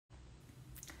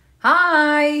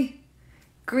Hi,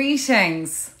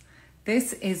 greetings.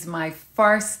 This is my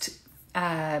first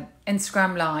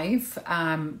Instagram Live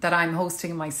that I'm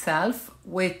hosting myself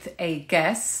with a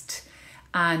guest,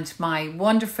 and my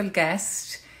wonderful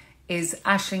guest is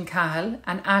Aisling Cahill.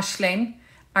 And Aisling,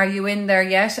 are you in there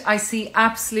yet? I see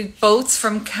absolute boats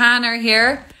from Cannes are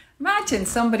here. Imagine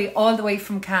somebody all the way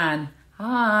from Cannes.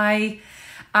 Hi.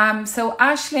 So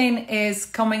Aisling is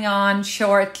coming on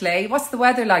shortly. What's the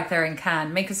weather like there in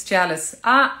Cannes? Make us jealous.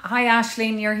 Hi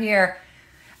Aisling, you're here.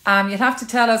 You'll have to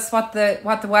tell us what the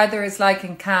weather is like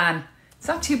in Cannes. It's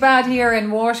not too bad here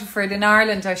in Waterford in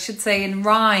Ireland, I should say, in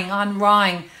Rhine, on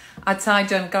Rhine, outside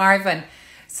Dungarvan.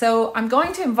 So I'm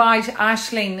going to invite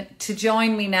Aisling to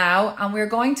join me now, and we're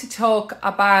going to talk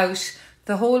about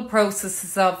the whole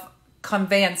processes of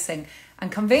conveyancing.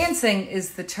 And conveyancing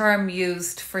is the term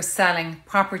used for selling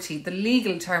property, the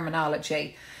legal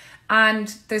terminology.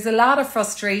 And there's a lot of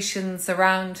frustrations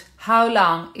around how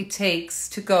long it takes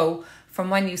to go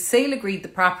from when you sale agreed the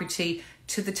property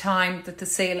to the time that the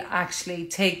sale actually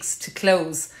takes to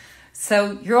close.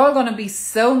 So you're all going to be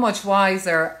so much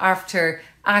wiser after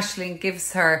Aisling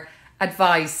gives her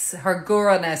advice, her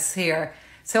guru-ness here.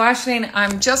 So Aisling,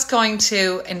 I'm just going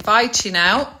to invite you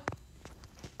now.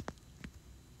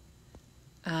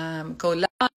 Go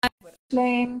live with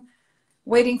Aisling,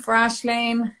 waiting for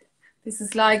Aisling. This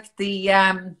is like the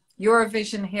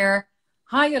Eurovision here.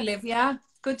 Hi Olivia,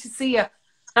 good to see you.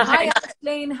 Hi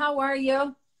Aisling, how are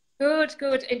you? Good,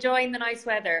 good. Enjoying the nice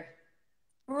weather.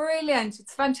 Brilliant.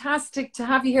 It's fantastic to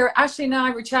have you here. Aisling and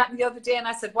I were chatting the other day and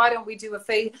I said, why don't we do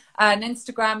an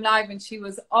Instagram live? And she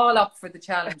was all up for the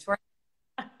challenge.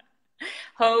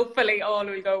 Hopefully all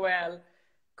will go well.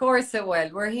 Of course it will.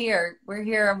 We're here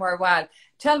and we're well.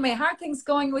 Tell me, how are things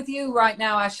going with you right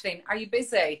now, Aisling? Are you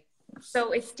busy?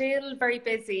 So it's still very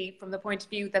busy from the point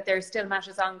of view that there's still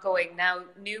matters ongoing. Now,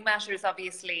 new matters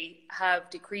obviously have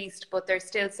decreased, but there's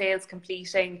still sales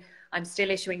completing. I'm still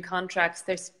issuing contracts.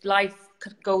 There's life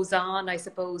goes on, I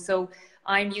suppose. So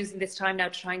I'm using this time now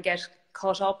to try and get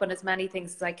caught up on as many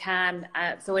things as I can.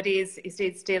 So it is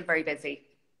still very busy.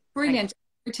 Brilliant.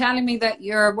 You're telling me that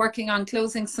you're working on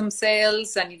closing some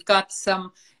sales and you've got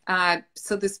some,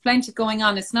 so there's plenty going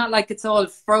on. It's not like it's all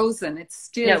frozen. It's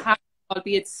still happening,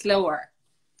 albeit slower.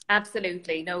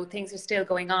 Absolutely. No, things are still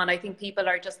going on. I think people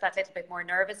are just that little bit more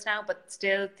nervous now, but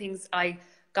still things. I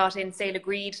got in sale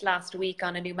agreed last week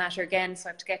on a new matter again, so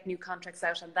I have to get new contracts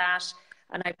out on that.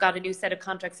 And I've got a new set of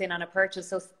contracts in on a purchase.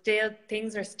 So still,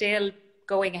 things are still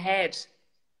going ahead.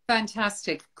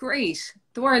 Fantastic. Great.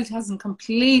 The world hasn't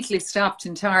completely stopped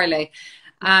entirely.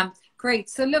 Great.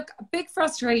 So look, a big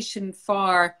frustration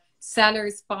for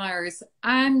sellers, buyers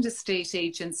and estate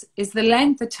agents is the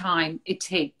length of time it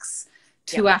takes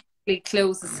to actually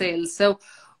close the sale. So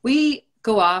we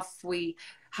go off, we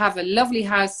have a lovely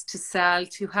house to sell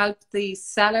to help the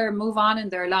seller move on in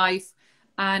their life,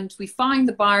 and we find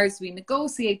the buyers, we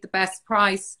negotiate the best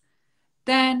price,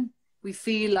 then we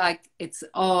feel like it's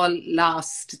all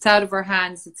lost. It's out of our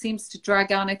hands. It seems to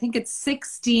drag on. I think it's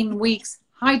 16 weeks.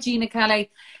 Hi, Gina Kelly.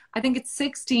 I think it's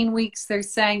 16 weeks. They're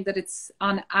saying that it's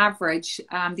on average.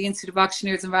 The Institute of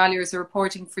Auctioneers and Valuers are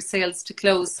reporting for sales to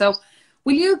close. So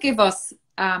will you give us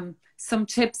some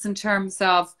tips in terms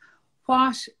of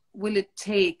what will it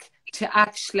take to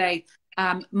actually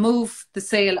move the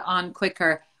sale on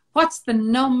quicker? What's the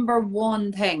number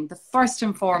one thing, the first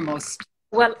and foremost?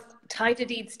 Well, title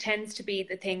deeds tends to be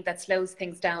the thing that slows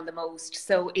things down the most.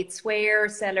 So it's where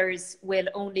sellers will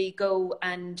only go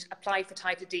and apply for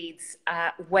title deeds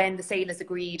when the sale is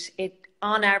agreed.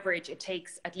 On average, it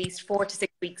takes at least 4 to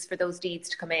 6 weeks for those deeds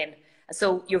to come in.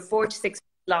 So you're 4 to 6 weeks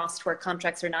lost where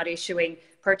contracts are not issuing.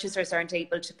 Purchasers aren't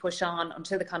able to push on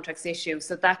until the contracts issue.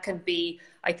 So that can be,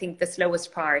 I think, the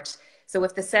slowest part. So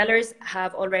if the sellers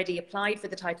have already applied for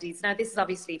the title deeds, now this is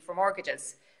obviously for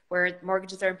mortgages, where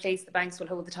mortgages are in place, the banks will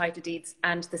hold the title deeds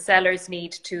and the sellers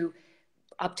need to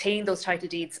obtain those title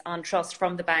deeds on trust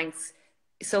from the banks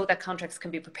so that contracts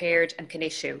can be prepared and can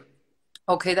issue.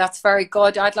 Okay, that's very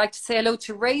good. I'd like to say hello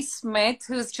to Ray Smith,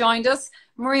 who's joined us,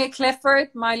 Maria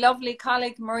Clifford, my lovely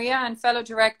colleague Maria and fellow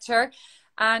director.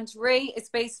 And Ray is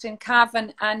based in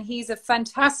Cavan and he's a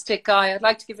fantastic guy. I'd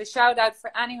like to give a shout out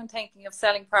for anyone thinking of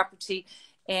selling property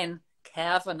in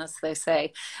Cavan, as they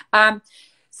say.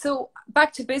 So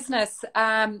back to business,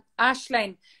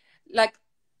 Aisling, like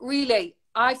really,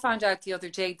 I found out the other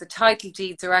day the title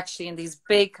deeds are actually in these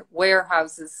big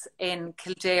warehouses in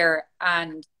Kildare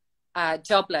and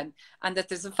Dublin, and that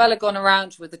there's a fella going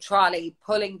around with a trolley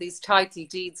pulling these title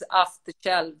deeds off the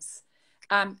shelves.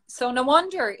 So no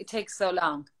wonder it takes so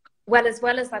long. Well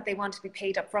as that, they want to be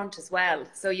paid up front as well.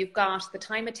 So you've got the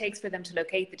time it takes for them to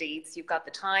locate the deeds, you've got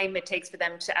the time it takes for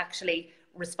them to actually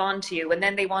respond to you, and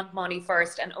then they want money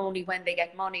first, and only when they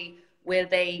get money will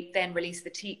they then release the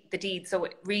deed. So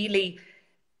it really,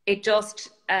 it just,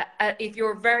 if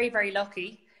you're very, very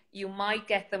lucky, you might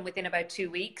get them within about 2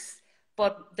 weeks,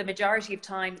 but the majority of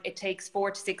time it takes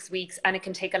 4 to 6 weeks, and it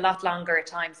can take a lot longer at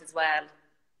times as well.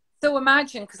 So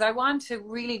imagine, because I want to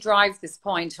really drive this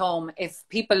point home, if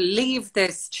people leave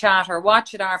this chat or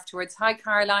watch it afterwards, hi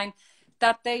Caroline,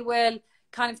 that they will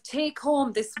kind of take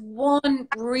home this one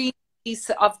real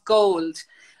piece of gold.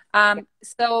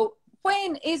 So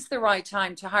when is the right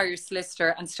time to hire your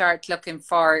solicitor and start looking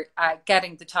for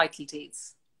getting the title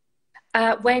deeds?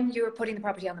 When you're putting the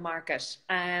property on the market,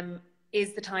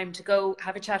 is the time to go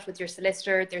have a chat with your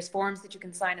solicitor. There's forms that you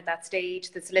can sign at that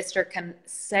stage. The solicitor can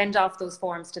send off those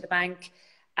forms to the bank,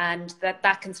 and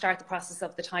that can start the process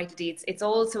of the title deeds. It's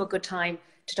also a good time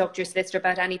to talk to your solicitor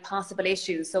about any possible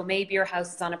issues. So maybe your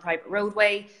house is on a private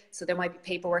roadway, so there might be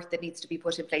paperwork that needs to be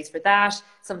put in place for that.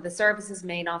 Some of the services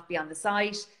may not be on the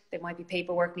site. There might be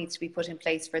paperwork needs to be put in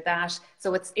place for that.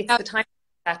 So it's the time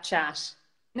for that chat.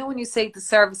 You know, when you say the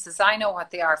services, I know what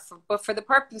they are, but for the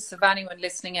purpose of anyone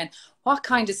listening in, what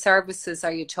kind of services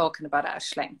are you talking about,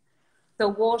 Aisling? So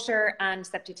water and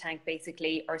septic tank,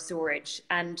 basically, or sewerage.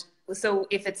 And so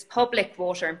if it's public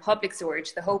water and public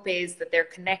sewerage, the hope is that they're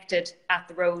connected at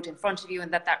the road in front of you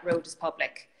and that that road is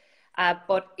public.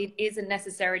 But it isn't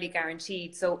necessarily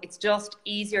guaranteed. So it's just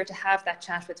easier to have that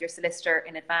chat with your solicitor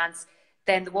in advance.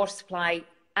 Then the water supply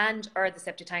and or the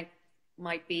septic tank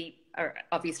might be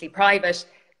obviously private.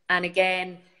 And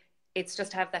again, it's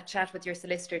just to have that chat with your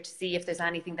solicitor to see if there's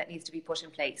anything that needs to be put in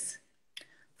place.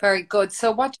 Very good. So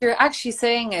what you're actually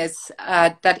saying is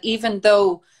that even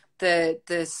though the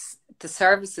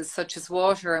services such as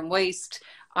water and waste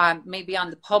may be on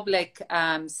the public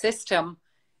system,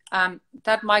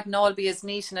 that mightn't all be as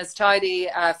neat and as tidy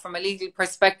from a legal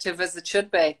perspective as it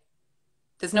should be.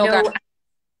 There's no guarantee.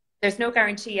 There's no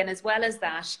guarantee. And as well as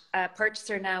that, a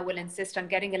purchaser now will insist on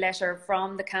getting a letter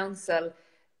from the council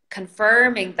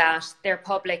confirming that they're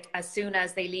public as soon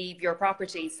as they leave your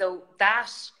property. So that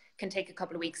can take a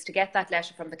couple of weeks to get that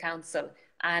letter from the council.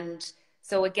 And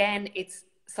so again, it's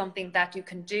something that you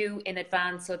can do in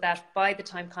advance so that by the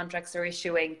time contracts are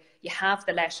issuing, you have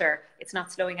the letter. It's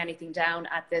not slowing anything down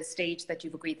at the stage that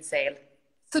you've agreed the sale.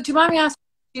 So do you mind me asking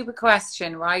a stupid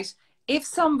question, right? If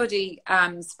somebody's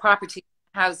property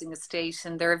housing estate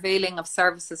and they're availing of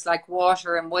services like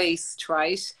water and waste,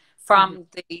 right, from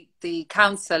the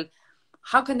council,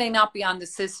 how can they not be on the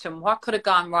system? What could have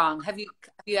gone wrong? Have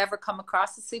you ever come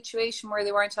across a situation where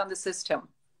they weren't on the system?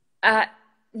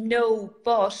 No,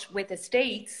 but with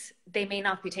estates, they may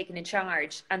not be taken in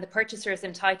charge, and the purchaser is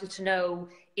entitled to know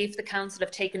if the council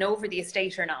have taken over the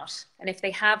estate or not. And if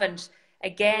they haven't,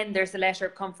 again, there's a letter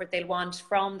of comfort they'll want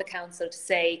from the council to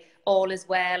say all is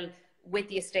well with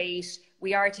the estate.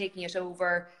 We are taking it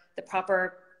over. The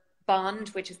proper bond,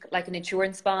 which is like an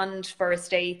insurance bond for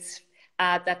estates,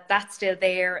 that's still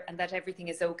there and that everything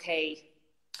is okay.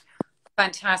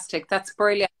 Fantastic. That's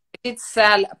brilliant. I did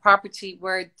sell a property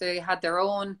where they had their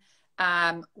own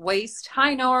waste.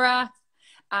 Hi, Nora.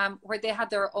 Where they had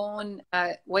their own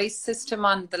waste system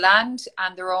on the land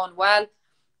and their own well,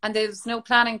 and there was no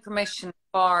planning permission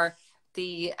for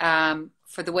the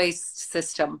waste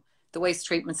system, the waste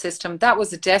treatment system. That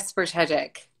was a desperate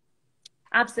headache.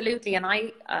 Absolutely. And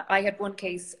I had one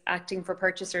case acting for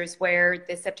purchasers where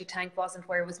the septic tank wasn't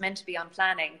where it was meant to be on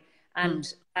planning,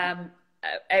 and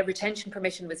a retention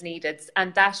permission was needed,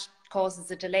 and that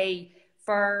causes a delay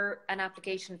for an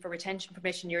application for retention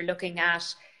permission. You're looking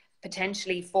at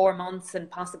potentially 4 months and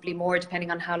possibly more,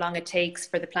 depending on how long it takes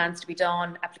for the plans to be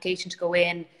done, application to go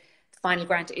in, the final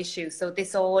grant to issue. So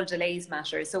this all delays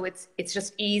matters. So it's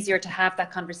just easier to have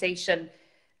that conversation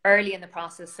early in the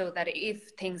process so that if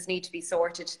things need to be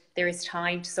sorted, there is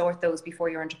time to sort those before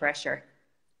you're under pressure.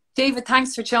 David,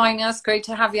 thanks for joining us. Great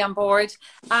to have you on board.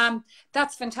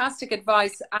 That's fantastic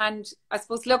advice. And I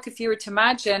suppose, look, if you were to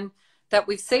imagine that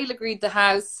we've sale agreed the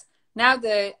house, now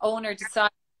the owner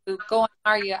decides to go and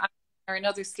hire you or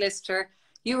another solicitor,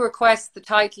 you request the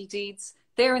title deeds,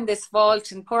 they're in this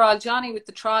vault, and poor old Johnny with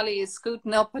the trolley is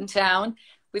scooting up and down.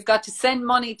 We've got to send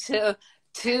money to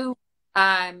the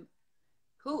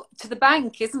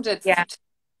bank, isn't it? Yeah.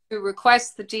 To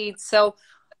request the deeds. So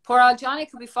poor old Johnny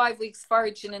could be 5 weeks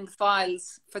foraging in the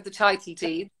files for the title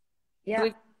deed. Yeah. So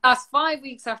we've lost 5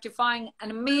 weeks after finding an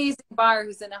amazing buyer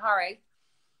who's in a hurry.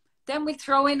 Then we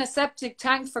throw in a septic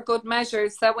tank for good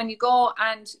measures, that when you go,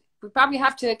 and we probably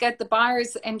have to get the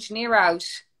buyer's engineer out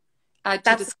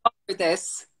to discover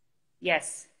this.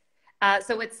 Yes.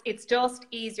 So it's just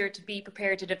easier to be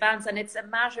prepared in advance, and it's a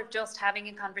matter of just having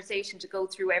a conversation to go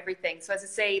through everything. So as I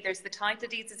say, there's the title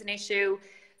deeds as an issue,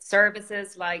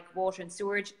 services like water and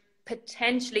sewage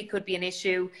potentially could be an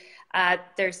issue.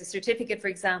 There's a certificate, for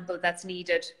example, that's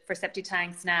needed for septic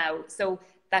tanks now. So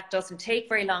that doesn't take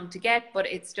very long to get, but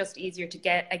it's just easier to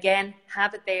get. Again,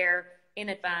 have it there in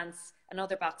advance,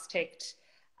 another box ticked.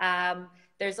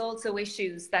 There's also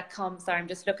issues that come. Sorry, I'm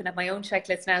just looking at my own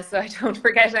checklist now so I don't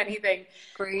forget anything.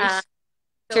 Great.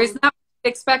 There's not what to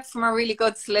expect from a really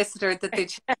good solicitor that they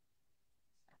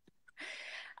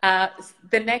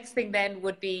the next thing then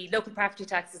would be local property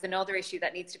tax is another issue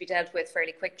that needs to be dealt with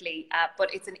fairly quickly,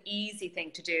 but it's an easy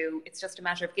thing to do. It's just a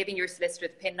matter of giving your solicitor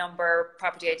the PIN number,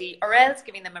 property ID, or else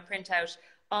giving them a printout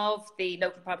of the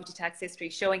local property tax history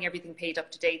showing everything paid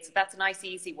up to date. So that's a nice,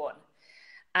 easy one.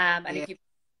 And if you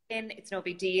in, it's no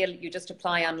big deal. You just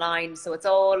apply online. So it's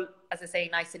all, as I say,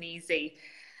 nice and easy.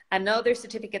 Another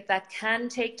certificate that can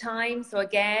take time. So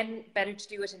again, better to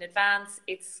do it in advance.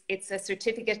 It's a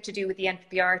certificate to do with the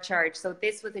NPPR charge. So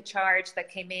this was a charge that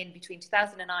came in between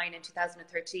 2009 and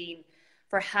 2013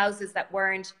 for houses that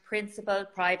weren't principal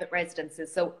private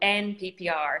residences. So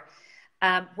NPPR.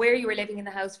 Where you were living in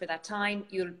the house for that time,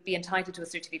 you'll be entitled to a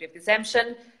certificate of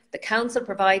exemption. The council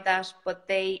provide that, but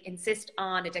they insist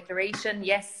on a declaration.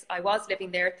 Yes, I was living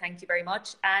there, thank you very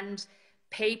much, and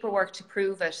paperwork to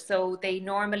prove it. So they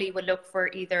normally will look for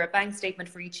either a bank statement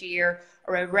for each year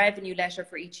or a revenue letter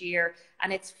for each year.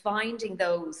 And it's finding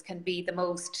those can be the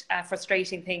most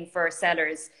frustrating thing for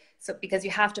sellers. So because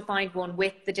you have to find one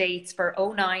with the dates for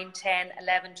 09, 10,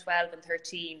 11, 12 and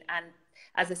 13. And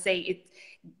as I say,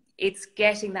 it's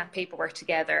getting that paperwork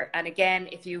together. And again,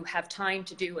 if you have time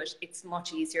to do it, it's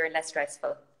much easier and less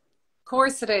stressful. Of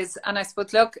course it is. And I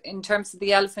suppose, look, in terms of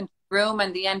the elephant in the room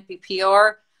and the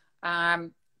NPPR,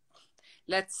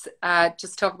 let's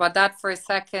just talk about that for a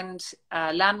second.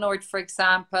 Landlord, for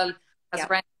example, has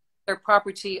rented their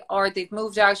property, or they've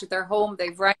moved out of their home,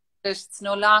 they've rented it, it's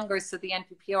no longer, so the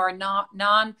NPPR,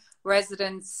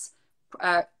 non-residence,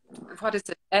 what is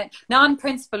it?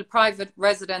 Non-principal private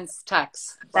residence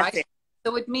tax, right?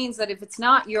 So it means that if it's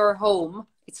not your home,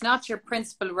 it's not your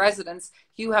principal residence,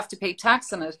 you have to pay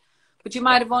tax on it. But you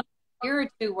might have only a year or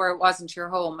two where it wasn't your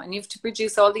home, and you have to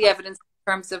produce all the evidence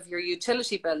in terms of your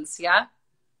utility bills, yeah?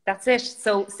 That's it.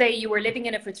 So say you were living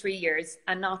in it for 3 years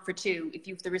and not for 2. If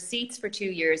you have the receipts for 2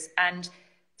 years and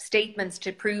statements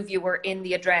to prove you were in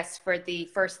the address for the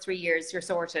first 3 years, you're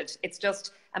sorted. It's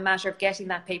just a matter of getting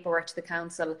that paperwork to the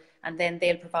council, and then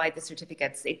they'll provide the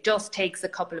certificates. It just takes a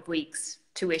couple of weeks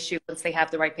to issue once they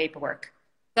have the right paperwork.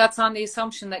 That's on the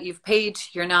assumption that you've paid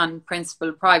your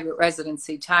non-principal private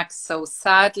residency tax. So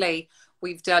sadly,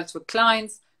 we've dealt with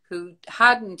clients who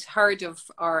hadn't heard of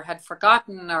or had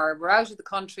forgotten or were out of the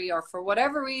country or for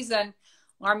whatever reason,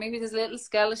 or maybe there's a little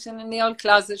skeleton in the old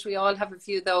closet. We all have a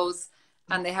few of those,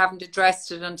 and they haven't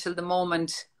addressed it until the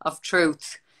moment of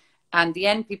truth. And the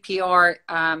NPPR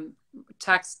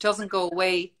tax doesn't go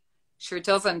away. Sure it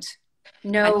doesn't.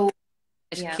 No.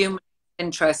 It accumulates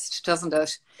interest, doesn't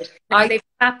it? They've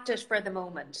capped it for the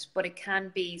moment, but it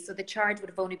can be. So the charge would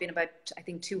have only been about, I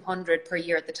think, 200 per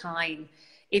year at the time.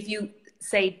 If you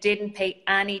say didn't pay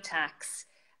any tax,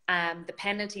 the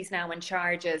penalties now and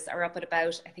charges are up at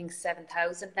about, I think,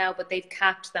 7,000 now, but they've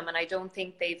capped them, and I don't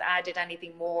think they've added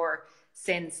anything more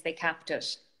since they capped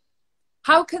it.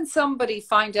 How can somebody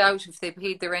find out if they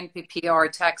paid their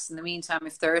NPPR tax in the meantime,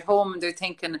 if they're at home and they're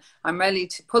thinking, I'm ready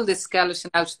to pull this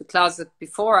skeleton out of the closet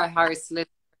before I hire a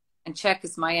solicitor and check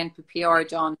is my NPPR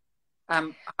done?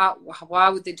 Why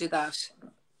would they do that?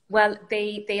 Well,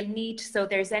 they'll need, so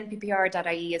there's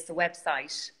nppr.ie is the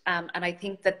website, and I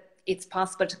think that it's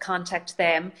possible to contact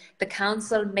them. The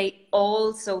council may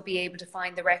also be able to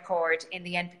find the record in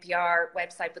the NPPR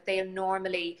website, but they'll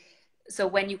normally, so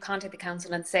when you contact the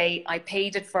council and say, I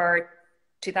paid it for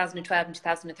 2012 and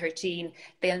 2013,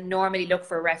 they'll normally look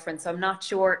for a reference. So I'm not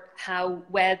sure how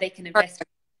well they can investigate.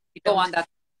 Go on that.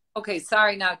 Okay,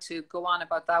 sorry now to go on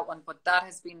about that one, but that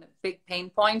has been a big pain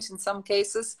point in some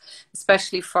cases,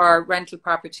 especially for rental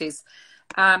properties.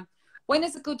 When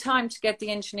is a good time to get the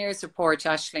engineer's report,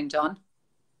 Aisling, done?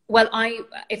 Well,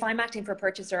 if I'm acting for a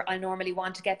purchaser, I normally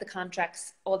want to get the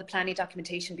contracts, all the planning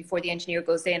documentation before the engineer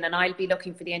goes in, and I'll be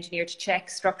looking for the engineer to check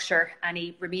structure,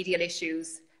 any remedial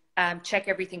issues, check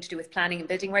everything to do with planning and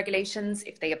building regulations,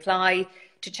 if they apply,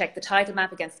 to check the title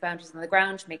map against the boundaries on the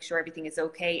ground, make sure everything is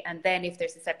okay, and then if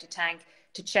there's a septic tank,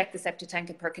 to check the septic tank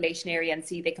and percolation area and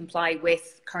see they comply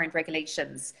with current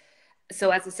regulations.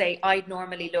 So as I say, I'd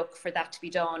normally look for that to be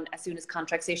done as soon as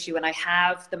contracts issue, and I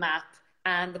have the map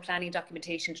and the planning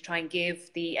documentation to try and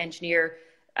give the engineer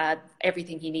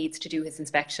everything he needs to do his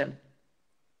inspection.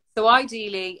 So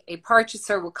ideally, a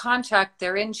purchaser will contact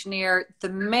their engineer the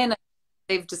minute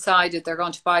they've decided they're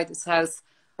going to buy this house.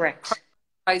 Correct.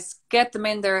 Get them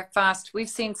in there fast. We've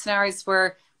seen scenarios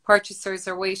where purchasers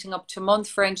are waiting up to a month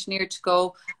for engineer to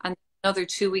go and another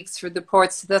 2 weeks for the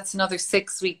port. So that's another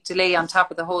 6-week delay on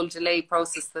top of the whole delay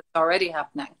process that's already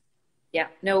happening. Yeah,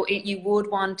 no, you would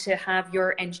want to have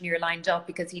your engineer lined up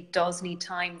because he does need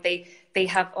time. They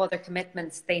have other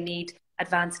commitments. They need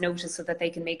advance notice so that they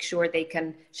can make sure they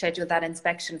can schedule that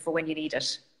inspection for when you need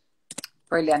it.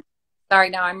 Brilliant. Sorry,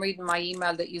 now I'm reading my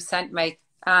email that you sent me.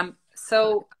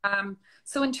 So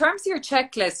in terms of your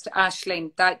checklist,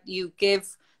 Aisling, that you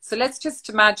give, so let's just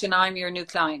imagine I'm your new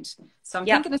client. So I'm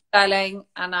thinking of selling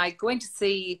and I go in to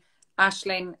see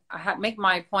Aisling, make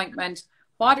my appointment.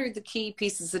 What are the key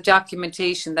pieces of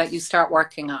documentation that you start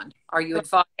working on? Are you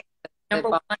advised? Number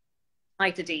one,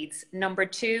 title deeds. Number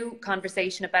two,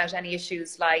 conversation about any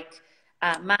issues like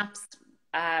maps,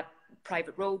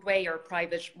 private roadway or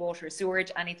private water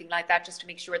sewerage, anything like that, just to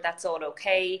make sure that's all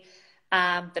okay.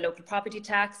 The local property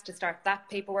tax, to start that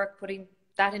paperwork, putting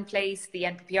that in place. The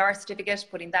NPPR certificate,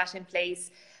 putting that in place.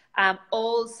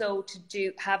 Also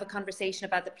to have a conversation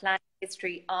about the planning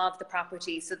history of the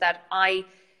property so that I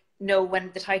know when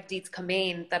the title deeds come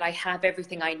in that I have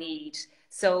everything I need.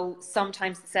 So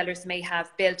sometimes the sellers may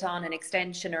have built on an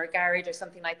extension or a garage or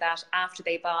something like that after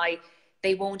they buy.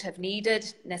 They won't have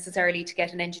needed necessarily to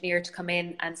get an engineer to come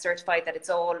in and certify that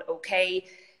it's all okay.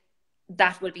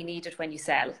 That will be needed when you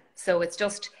sell. So it's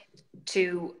just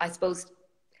to, I suppose,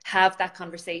 have that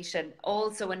conversation.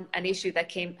 Also an issue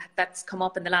that's come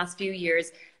up in the last few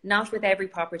years, not with every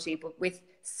property, but with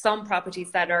some properties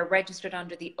that are registered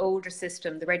under the older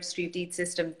system, the Registry of Deeds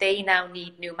system, they now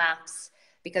need new maps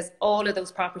because all of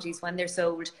those properties, when they're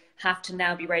sold, have to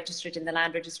now be registered in the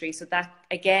land registry. So that,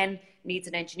 again, needs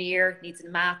an engineer, needs a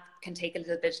map, can take a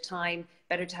little bit of time.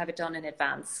 Better to have it done in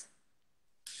advance.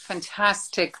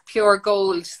 Fantastic, pure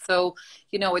gold. So,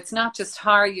 you know, it's not just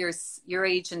hire your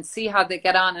agent, see how they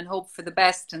get on and hope for the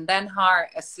best, and then hire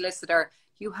a solicitor.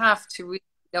 You have to really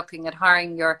be looking at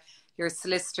hiring your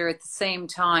solicitor at the same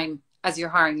time as you're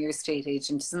hiring your estate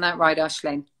agent. Isn't that right,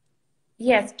 Aisling?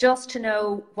 Yes, just to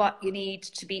know what you need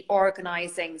to be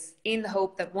organising in the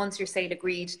hope that once your sale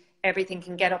agreed, everything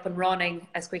can get up and running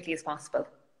as quickly as possible.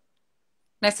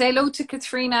 Now say hello to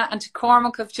Katrina and to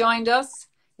Cormac who've joined us.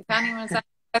 If anyone's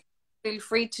feel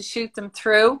free to shoot them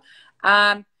through.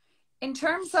 In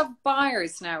terms of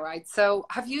buyers now, right? So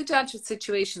have you dealt with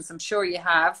situations, I'm sure you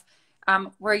have,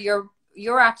 where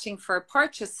you're acting for a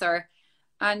purchaser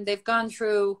and they've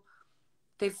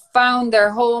found their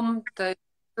home, the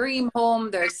dream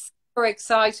home, they're super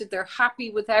excited, they're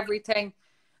happy with everything,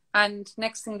 and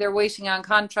next thing they're waiting on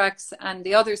contracts and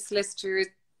the other solicitor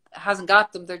hasn't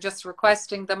got them, they're just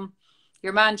requesting them.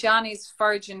 Your man Johnny's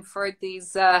foraging for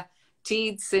these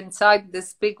deeds inside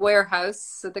this big warehouse,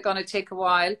 so they're going to take a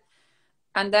while,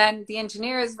 and then the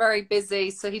engineer is very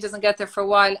busy, so he doesn't get there for a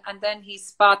while, and then he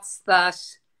spots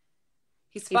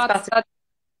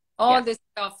all this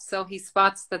stuff. So he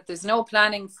spots that there's no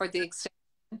planning for the extension,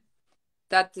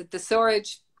 that the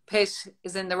sewerage pit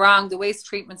is in the wrong, the waste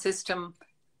treatment system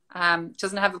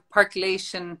doesn't have a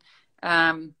percolation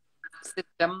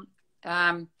system,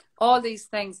 all these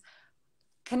things.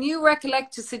 Can you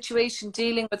recollect a situation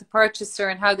dealing with a purchaser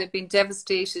and how they've been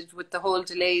devastated with the whole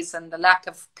delays and the lack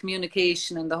of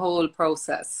communication and the whole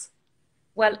process?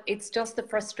 Well, it's just the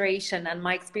frustration, and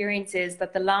my experience is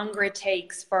that the longer it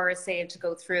takes for a sale to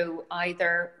go through,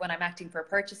 either when I'm acting for a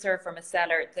purchaser or from a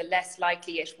seller, the less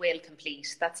likely it will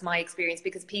complete. That's my experience,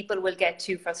 because people will get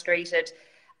too frustrated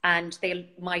and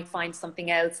they might find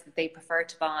something else that they prefer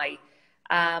to buy.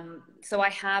 So I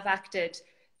have acted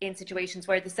in situations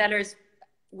where the sellers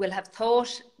will have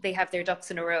thought they have their ducks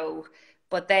in a row,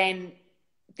 but then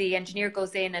the engineer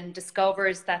goes in and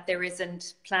discovers that there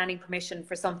isn't planning permission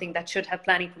for something that should have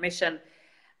planning permission.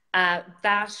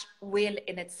 That will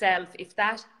in itself, if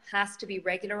that has to be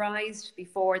regularized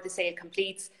before the sale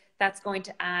completes, that's going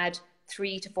to add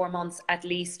 3 to 4 months at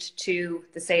least to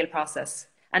the sale process.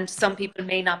 And some people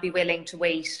may not be willing to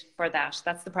wait for that.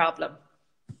 That's the problem.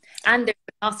 And there's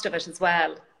the cost of it as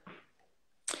well.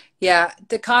 Yeah,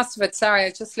 the cost of it. Sorry, I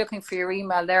was just looking for your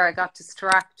email there. I got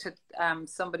distracted.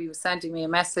 Somebody was sending me a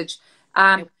message.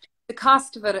 The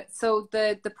cost of it. So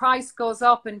the price goes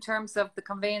up in terms of the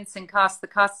conveyancing cost, the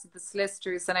cost of the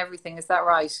solicitors and everything. Is that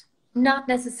right? Not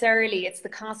necessarily. It's the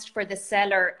cost for the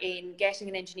seller in getting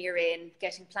an engineer in,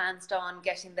 getting plans done,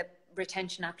 getting the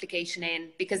retention application in,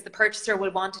 because the purchaser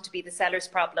will want it to be the seller's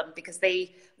problem because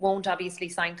they won't obviously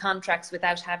sign contracts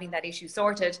without having that issue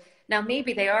sorted. Now,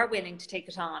 maybe they are willing to take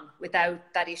it on without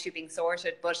that issue being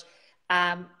sorted, but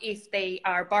if they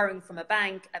are borrowing from a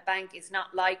bank is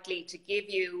not likely to give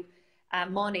you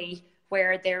money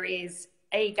where there is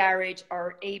a garage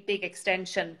or a big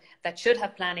extension that should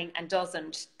have planning and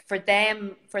doesn't. For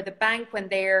them, for the bank, when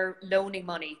they're loaning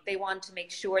money, they want to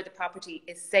make sure the property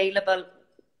is saleable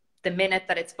the minute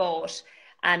that it's bought.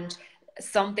 And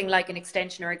something like an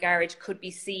extension or a garage could be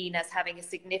seen as having a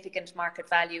significant market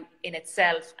value in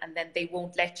itself, and then they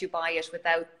won't let you buy it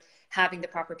without having the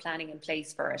proper planning in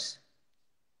place for it.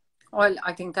 Well,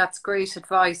 I think that's great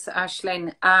advice,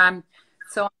 Aisling.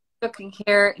 So I'm looking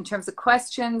here in terms of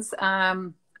questions.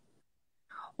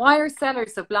 Why are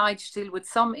sellers obliged to deal with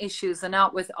some issues and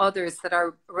not with others that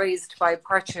are raised by a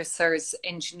purchaser's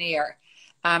engineer,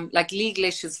 like legal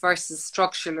issues versus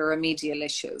structural or remedial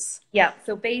issues? Yeah,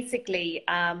 so basically,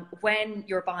 when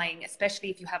you're buying, especially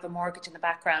if you have a mortgage in the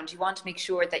background, you want to make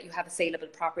sure that you have a saleable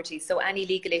property. So any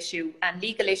legal issue, and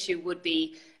legal issue would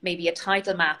be maybe a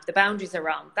title map, the boundaries are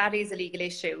wrong. That is a legal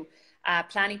issue.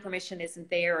 Planning permission isn't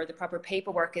there, or the proper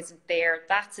paperwork isn't there.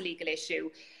 That's a legal issue.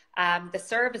 The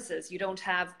services, you don't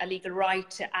have a legal right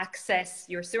to access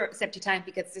your septic tank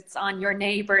because it's on your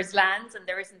neighbour's lands and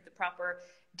there isn't the proper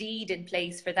deed in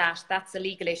place for that. That's a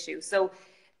legal issue. So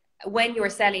when you're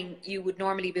selling, you would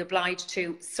normally be obliged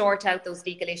to sort out those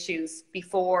legal issues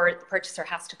before the purchaser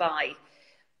has to buy.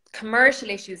 Commercial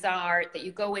issues are that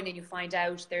you go in and you find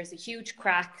out there's a huge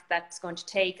crack that's going to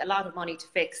take a lot of money to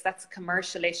fix. That's a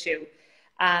commercial issue.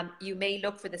 You may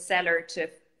look for the seller to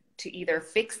either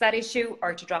fix that issue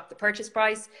or to drop the purchase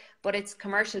price, but it's a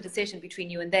commercial decision between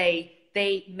you and they.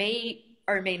 They may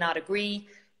or may not agree,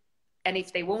 and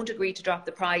if they won't agree to drop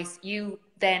the price, you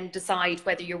then decide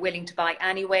whether you're willing to buy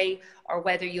anyway or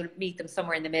whether you'll meet them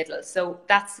somewhere in the middle. So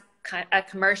that's a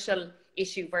commercial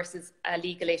issue versus a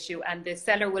legal issue, and the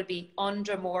seller will be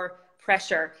under more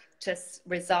pressure to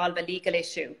resolve a legal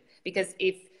issue, because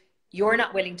if you're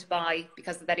not willing to buy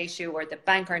because of that issue, or the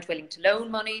bank aren't willing to loan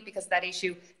money because of that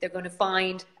issue, they're going to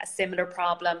find a similar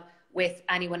problem with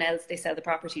anyone else they sell the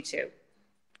property to.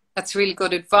 That's really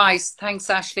good advice. Thanks,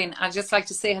 Aisling. I'd just like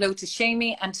to say hello to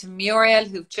Shamie and to Muriel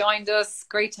who've joined us.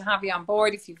 Great to have you on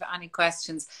board. If you've any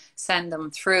questions, send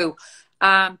them through.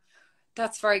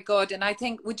 That's very good. And I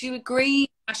think, would you agree,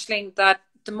 Aisling, that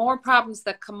the more problems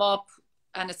that come up,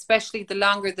 and especially the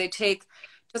longer they take,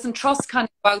 doesn't trust kind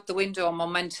of go out the window and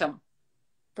momentum?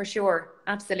 For sure,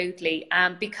 absolutely.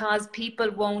 Because people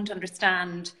won't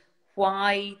understand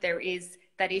why there is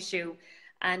that issue.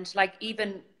 And like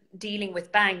even dealing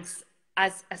with banks,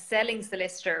 as a selling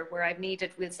solicitor where I've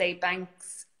needed, we'll say,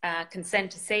 banks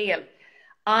consent to sale,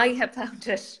 I have found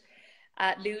it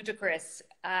ludicrous.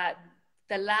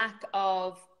 The lack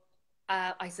of,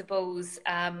 I suppose,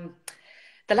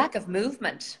 the lack of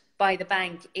movement by the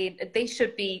bank. They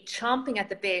should be chomping at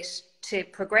the bit to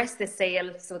progress the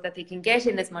sale so that they can get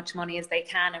in as much money as they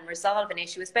can and resolve an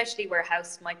issue, especially where a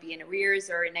house might be in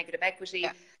arrears or in negative equity.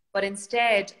 Yeah. But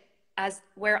instead, as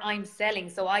where I'm selling,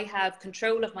 so I have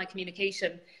control of my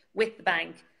communication with the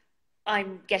bank,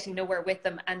 I'm getting nowhere with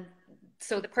them. And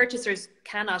so the purchasers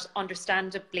cannot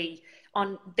understandably,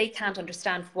 they can't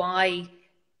understand why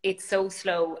it's so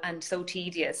slow and so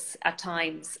tedious at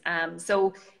times.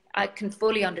 So I can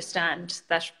fully understand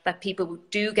that people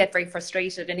do get very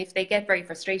frustrated, and if they get very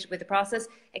frustrated with the process,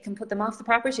 it can put them off the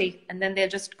property, and then they'll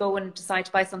just go and decide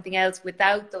to buy something else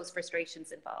without those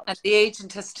frustrations involved. And the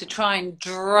agent has to try and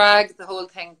drag the whole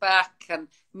thing back and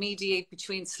mediate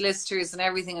between solicitors and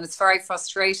everything, and it's very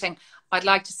frustrating. I'd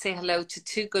like to say hello to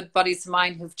two good buddies of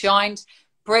mine who've joined.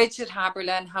 Bridget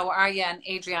Haberlin, how are you? And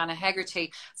Adriana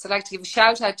Hegarty. So I'd like to give a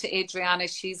shout out to Adriana.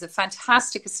 She's a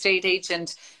fantastic estate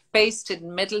agent based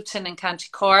in Middleton in County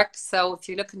Cork. So if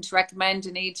you're looking to recommend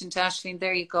an agent, Aisling,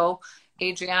 there you go.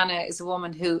 Adriana is a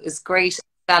woman who is great at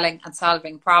selling and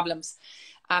solving problems.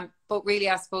 But really,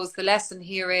 I suppose the lesson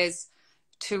here is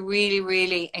to really,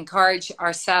 really encourage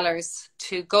our sellers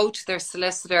to go to their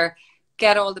solicitor,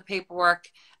 get all the paperwork,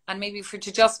 and maybe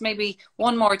maybe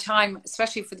one more time,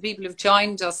 especially for the people who've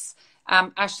joined us,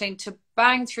 Aisling, to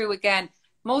bang through again.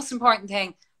 Most important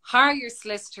thing, hire your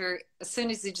solicitor as soon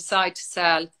as you decide to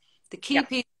sell. The key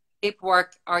piece of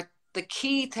paperwork are the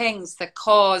key things that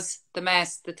cause the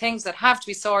mess. The things that have to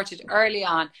be sorted early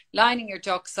on, lining your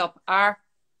ducks up, are...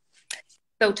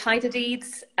 So title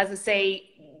deeds, as I say,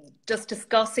 just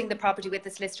discussing the property with the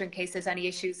solicitor in case there's any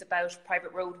issues about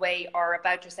private roadway or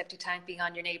about your septic tank being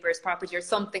on your neighbour's property or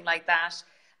something like that.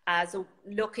 So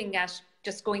looking at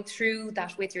just going through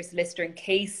that with your solicitor in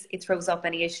case it throws up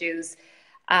any issues.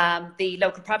 The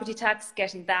local property tax,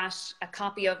 getting that, a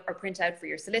copy of or print out for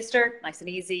your solicitor, nice and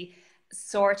easy.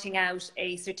 Sorting out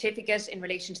a certificate in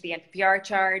relation to the NPPR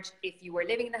charge. If you were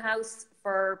living in the house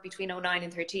for between 09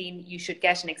 and 13, you should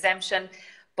get an exemption,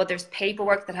 but there's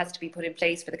paperwork that has to be put in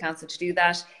place for the council to do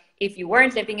that. If you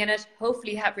weren't living in it,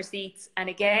 hopefully you have receipts, and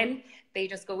again, they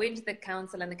just go into the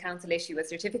council and the council issue a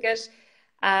certificate.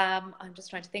 I'm just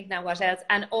trying to think now what else,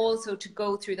 and also to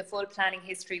go through the full planning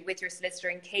history with your solicitor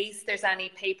in case there's any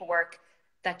paperwork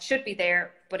that should be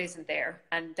there but isn't there,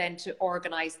 and then to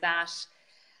organise that.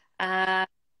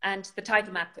 And the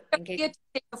title map. In case you get to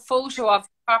take a photo of the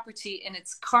property in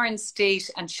its current state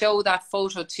and show that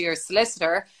photo to your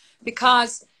solicitor,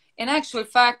 because in actual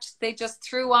fact they just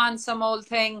threw on some old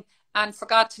thing and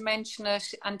forgot to mention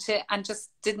it and just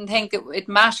didn't think it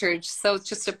mattered. So it's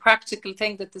just a practical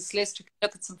thing that the solicitor can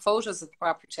look at some photos of the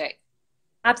property.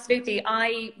 Absolutely.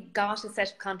 I got a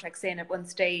set of contracts in at one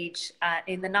stage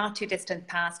in the not too distant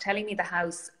past telling me the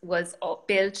house was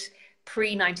built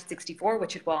pre-1964,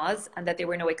 which it was, and that there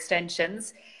were no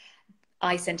extensions.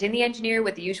 I sent in the engineer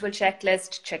with the usual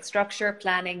checklist, check structure,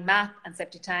 planning, map and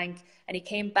septic tank, and he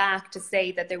came back to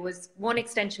say that there was one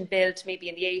extension built maybe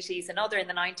in the 80s, another in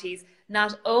the 90s.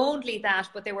 Not only that,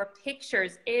 but there were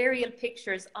pictures, aerial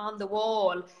pictures on the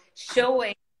wall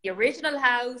showing the original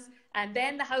house and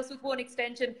then the house with one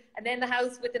extension and then the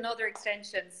house with another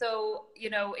extension. So, you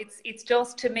know, it's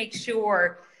just to make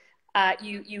sure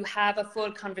you have a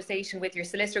full conversation with your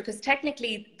solicitor, because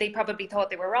technically they probably thought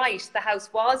they were right. The house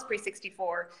was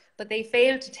pre-64, but they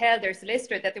failed to tell their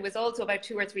solicitor that there was also about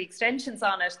 2 or 3 extensions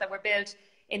on it that were built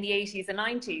in the 80s and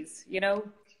 90s, you know.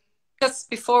 Just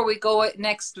before we go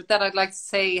next with that, I'd like to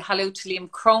say hello to Liam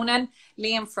Cronin.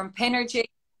 Liam from Pinergy.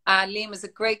 Liam is a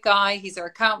great guy. He's our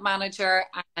account manager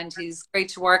and he's great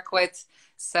to work with.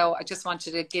 So I just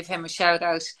wanted to give him a shout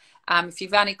out. If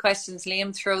you've any questions,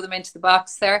 Liam, throw them into the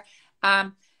box there.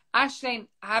 Aisling,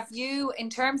 have you, in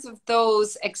terms of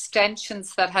those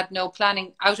extensions that had no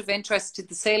planning, out of interest, did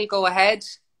the sale go ahead?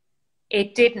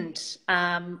 It didn't.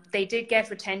 They did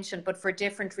get retention, but for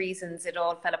different reasons, it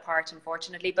all fell apart,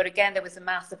 unfortunately. But again, there was a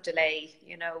massive delay,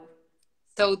 you know.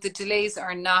 So the delays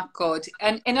are not good.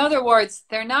 And in other words,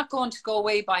 they're not going to go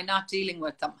away by not dealing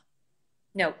with them.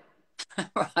 No.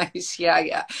 Right.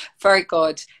 Yeah. Very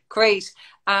good. Great.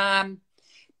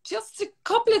 Just a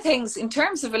couple of things in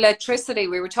terms of electricity.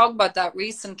 We were talking about that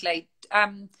recently.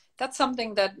 That's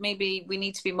something that maybe we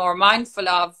need to be more mindful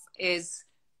of, is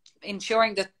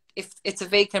ensuring that if it's a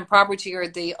vacant property or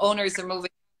the owners are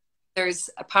moving, there's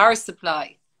a power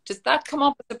supply. Does that come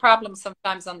up as a problem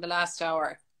sometimes on the last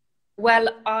hour? Well,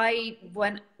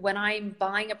 when I'm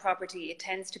buying a property, it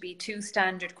tends to be 2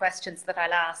 standard questions that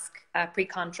I'll ask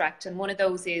pre-contract. And one of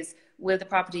those is, will the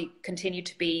property continue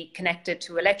to be connected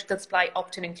to electrical supply up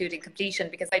to and including completion?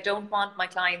 Because I don't want my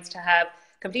clients to have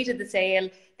completed the sale,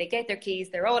 they get their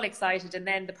keys, they're all excited, and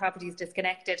then the property is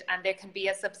disconnected, and there can be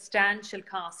a substantial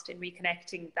cost in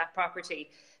reconnecting that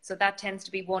property. So that tends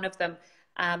to be one of them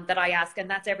that I ask, and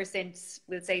that's ever since,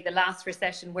 we'll say, the last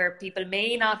recession, where people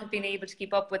may not have been able to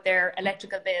keep up with their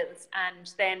electrical bills,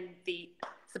 and then the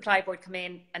supply board come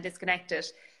in and disconnect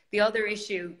it. The other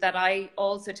issue that I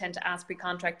also tend to ask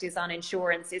pre-contract is on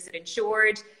insurance. Is it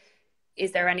insured?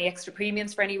 Is there any extra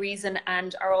premiums for any reason?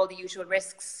 And are all the usual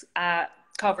risks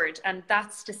covered? And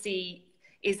that's to see,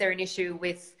 is there an issue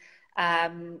with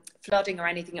flooding or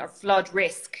anything, or flood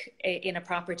risk in a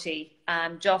property,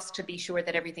 just to be sure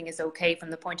that everything is okay from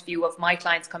the point of view of my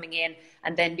clients coming in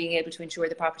and then being able to insure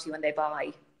the property when they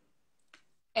buy.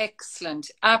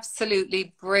 Excellent.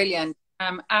 Absolutely brilliant.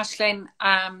 Aisling,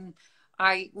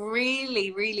 I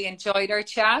really enjoyed our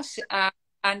chat.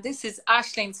 And this is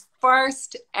Aisling's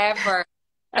first ever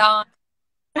on.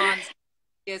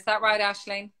 Is that right,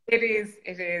 Aisling? It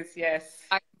is, yes.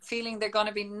 I'm feeling they're going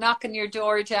to be knocking your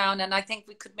door down, and I think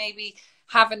we could maybe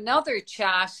have another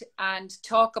chat and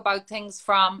talk about things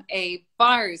from a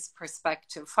buyer's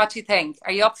perspective. What do you think?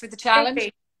 Are you up for the challenge?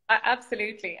 Okay.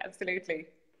 Absolutely.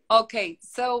 Okay,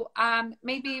 so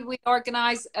maybe we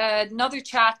organise another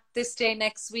chat this day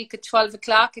next week at 12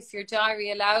 o'clock if your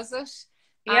diary allows it.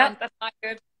 Yeah, that's not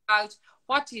good. About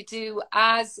what do you do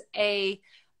as a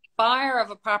buyer of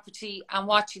a property and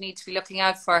what you need to be looking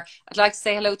out for. I'd like to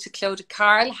say hello to Clodagh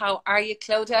Carl. How are you,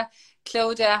 Clodagh?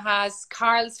 Clodagh has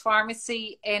Carl's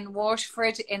Pharmacy in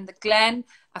Waterford in the Glen,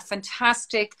 a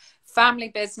fantastic family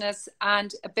business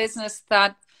and a business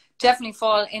that definitely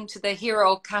fall into the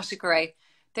hero category.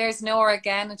 There's Nora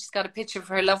again, and she's got a picture of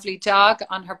her lovely dog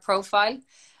on her profile.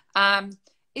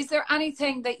 Is there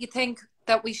anything that you think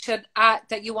that we should add,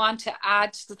 that you want to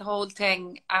add to the whole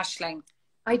thing, Aisling?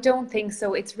 I don't think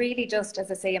so. It's really just,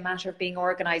 as I say, a matter of being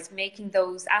organised,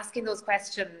 asking those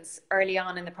questions early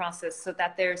on in the process so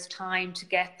that there's time to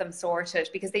get them sorted,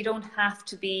 because they don't have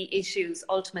to be issues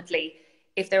ultimately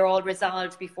if they're all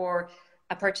resolved before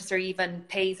a purchaser even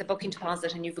pays a booking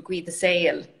deposit and you've agreed the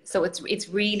sale. So it's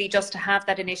really just to have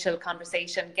that initial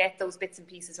conversation, get those bits and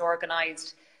pieces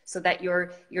organised so that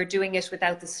you're doing it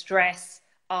without the stress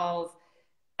of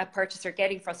a purchaser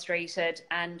getting frustrated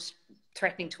and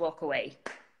threatening to walk away.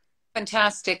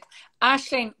 Fantastic.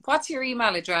 Aisling, what's your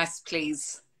email address,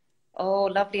 please? Oh,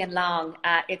 lovely and long.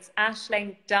 It's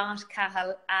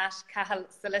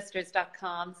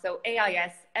aisling.cahill@cahillsolicitors.com. So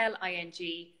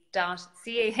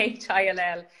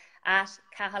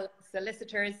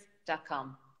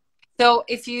aisling.cahill@cahillsolicitors.com. So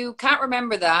if you can't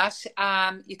remember that,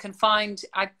 you can find,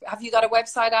 have you got a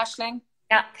website, Aisling?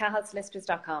 Yeah,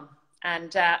 cahillsolicitors.com.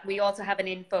 And we also have an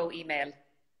info email.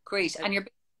 Great. And you're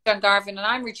John Garvin, and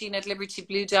I'm Regina at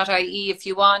libertyblue.ie. If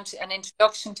you want an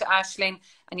introduction to Aisling,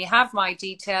 and you have my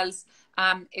details,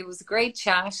 it was a great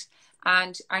chat,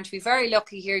 and aren't we very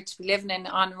lucky here to be living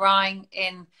on Rhine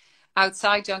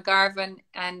outside John Garvin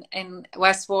and in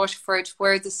West Waterford,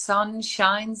 where the sun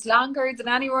shines longer than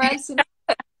anywhere else in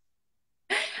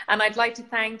And I'd like to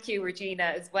thank you, Regina,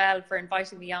 as well, for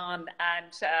inviting me on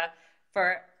and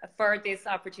for this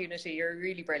opportunity. You're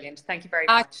really brilliant. Thank you very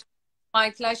much.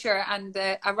 My pleasure. And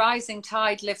a rising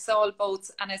tide lifts all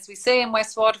boats. And as we say in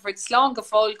West Waterford, slán go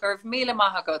fóill gurb míle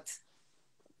maith agat.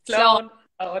 Slán.